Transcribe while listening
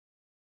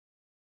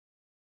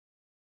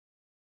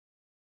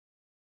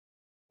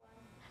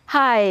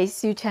Hi,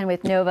 Sue Chen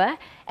with Nova,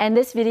 and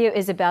this video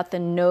is about the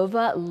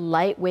Nova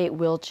lightweight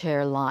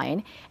wheelchair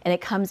line, and it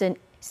comes in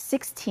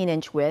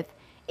 16-inch width,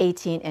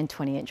 18 and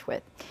 20-inch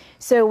width.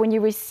 So when you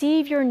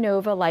receive your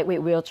Nova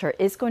lightweight wheelchair,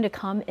 it's going to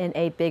come in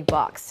a big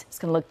box. It's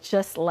going to look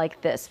just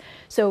like this.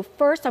 So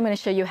first I'm going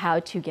to show you how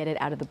to get it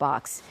out of the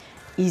box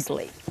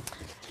easily.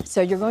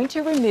 So you're going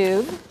to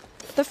remove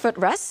the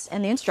footrests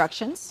and the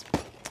instructions.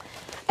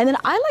 And then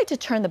I like to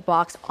turn the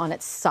box on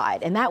its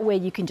side, and that way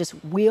you can just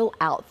wheel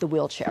out the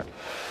wheelchair.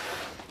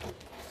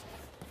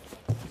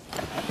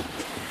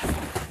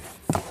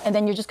 And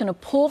then you're just going to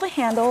pull the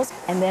handles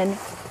and then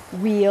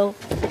wheel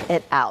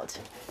it out.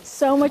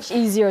 So much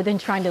easier than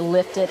trying to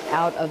lift it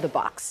out of the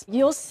box.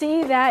 You'll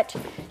see that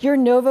your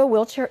Nova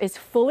wheelchair is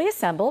fully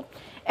assembled,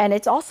 and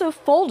it's also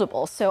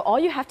foldable. So all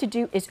you have to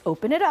do is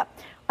open it up.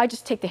 I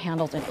just take the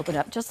handles and open it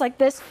up just like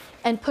this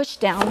and push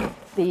down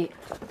the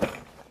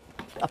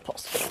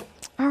upholstery.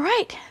 All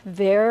right,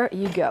 there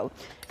you go.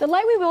 The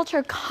lightweight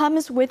wheelchair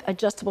comes with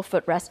adjustable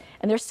footrests,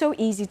 and they're so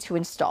easy to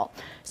install.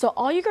 So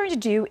all you're going to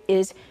do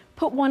is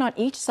put one on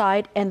each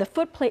side, and the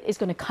footplate is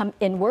going to come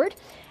inward.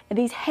 And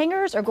these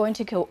hangers are going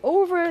to go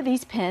over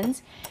these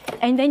pins,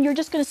 and then you're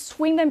just going to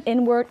swing them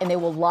inward, and they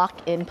will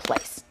lock in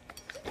place.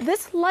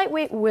 This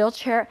lightweight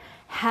wheelchair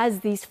has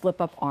these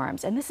flip-up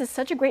arms, and this is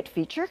such a great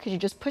feature because you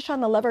just push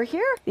on the lever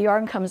here, the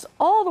arm comes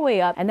all the way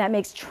up, and that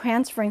makes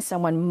transferring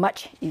someone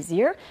much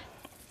easier.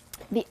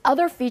 The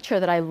other feature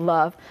that I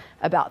love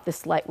about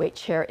this lightweight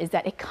chair is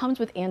that it comes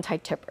with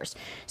anti-tippers.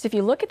 So if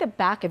you look at the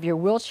back of your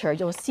wheelchair,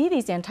 you'll see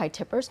these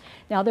anti-tippers.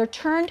 Now they're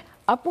turned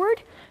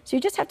upward, so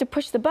you just have to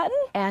push the button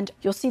and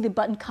you'll see the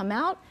button come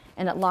out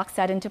and it locks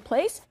that into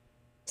place.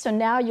 So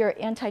now your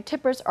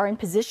anti-tippers are in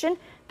position,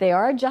 they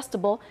are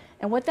adjustable,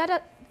 and what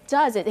that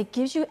does, it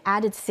gives you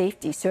added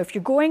safety. So if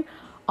you're going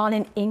on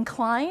an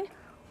incline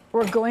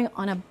or going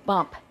on a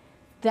bump,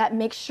 that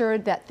makes sure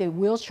that the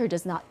wheelchair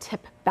does not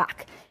tip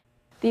back.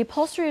 The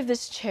upholstery of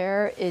this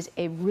chair is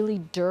a really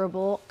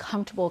durable,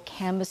 comfortable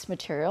canvas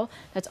material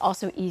that's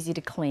also easy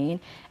to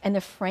clean. And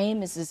the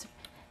frame is this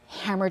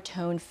hammer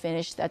tone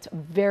finish that's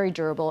very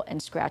durable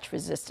and scratch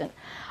resistant.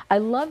 I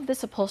love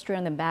this upholstery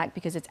on the back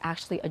because it's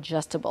actually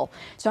adjustable.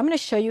 So I'm going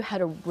to show you how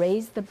to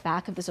raise the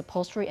back of this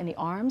upholstery and the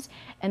arms.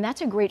 And that's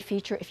a great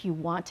feature if you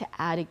want to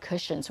add a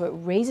cushion. So it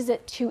raises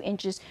it 2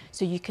 inches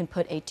so you can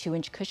put a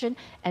 2-inch cushion,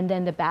 and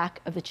then the back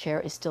of the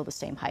chair is still the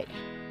same height.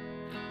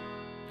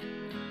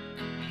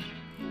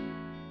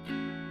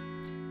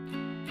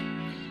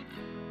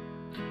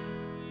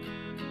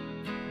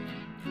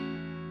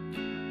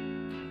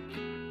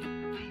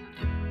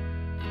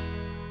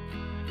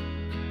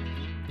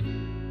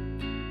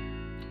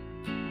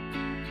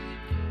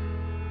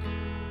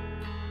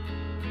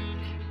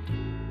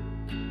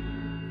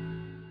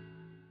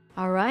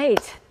 All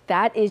right,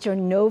 that is your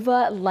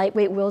Nova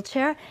lightweight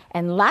wheelchair.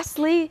 And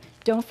lastly,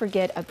 don't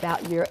forget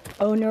about your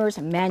owner's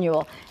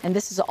manual. And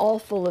this is all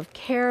full of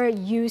care,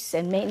 use,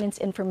 and maintenance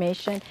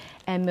information,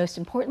 and most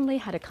importantly,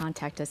 how to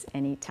contact us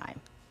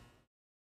anytime.